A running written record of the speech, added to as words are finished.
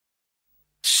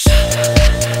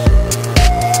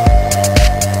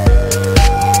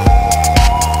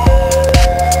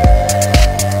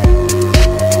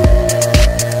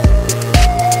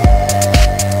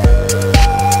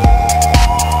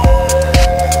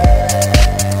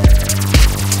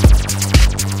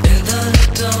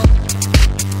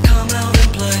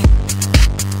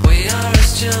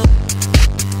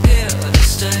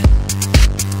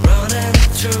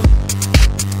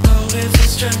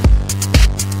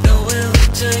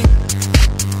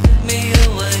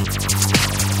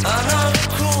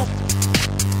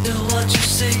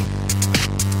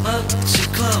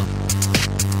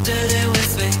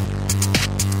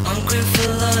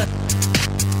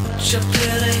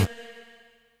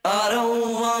I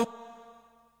don't want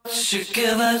you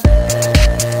give it.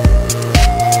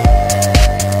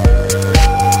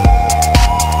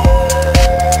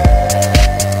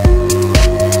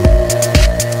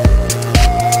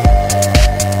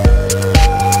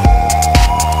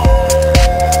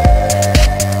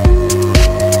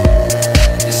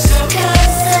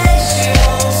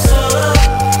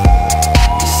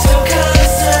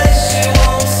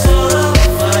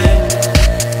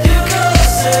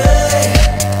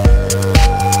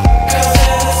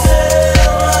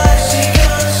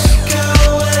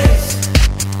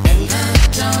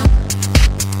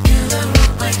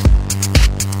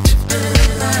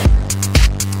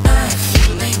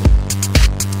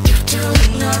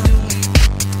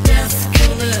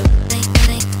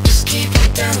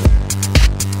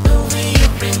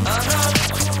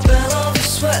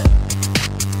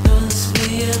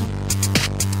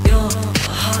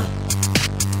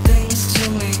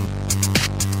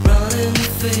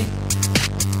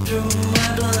 Through my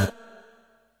blood,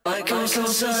 my comes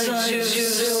inside you,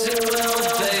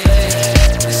 baby.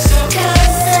 Some kind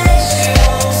of say she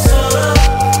won't slow up.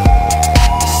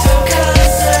 Some kind of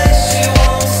say she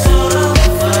won't slow up a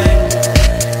fight.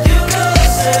 You gotta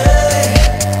say,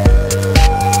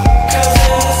 'cause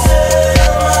in the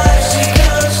same life she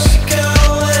got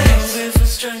away. Hungry for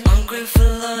strength, hungry for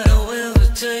light. I will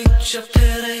take your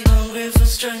pity. Hungry for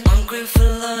strength, hungry for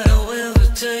light. I will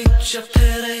take your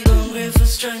pity. Hungry for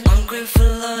strength, hungry for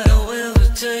light. I will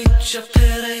take your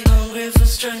pity. Hungry for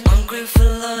strength, hungry for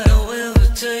light. I will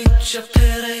take your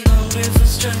pity. Hungry for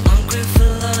strength, hungry for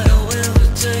light. I will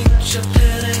take your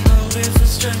pity. Hungry for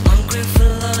strength, hungry for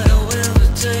light. I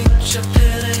will take your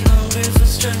pity. Hungry for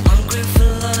strength, hungry for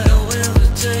light. I will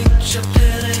take your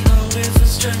pity. Hungry for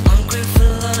strength.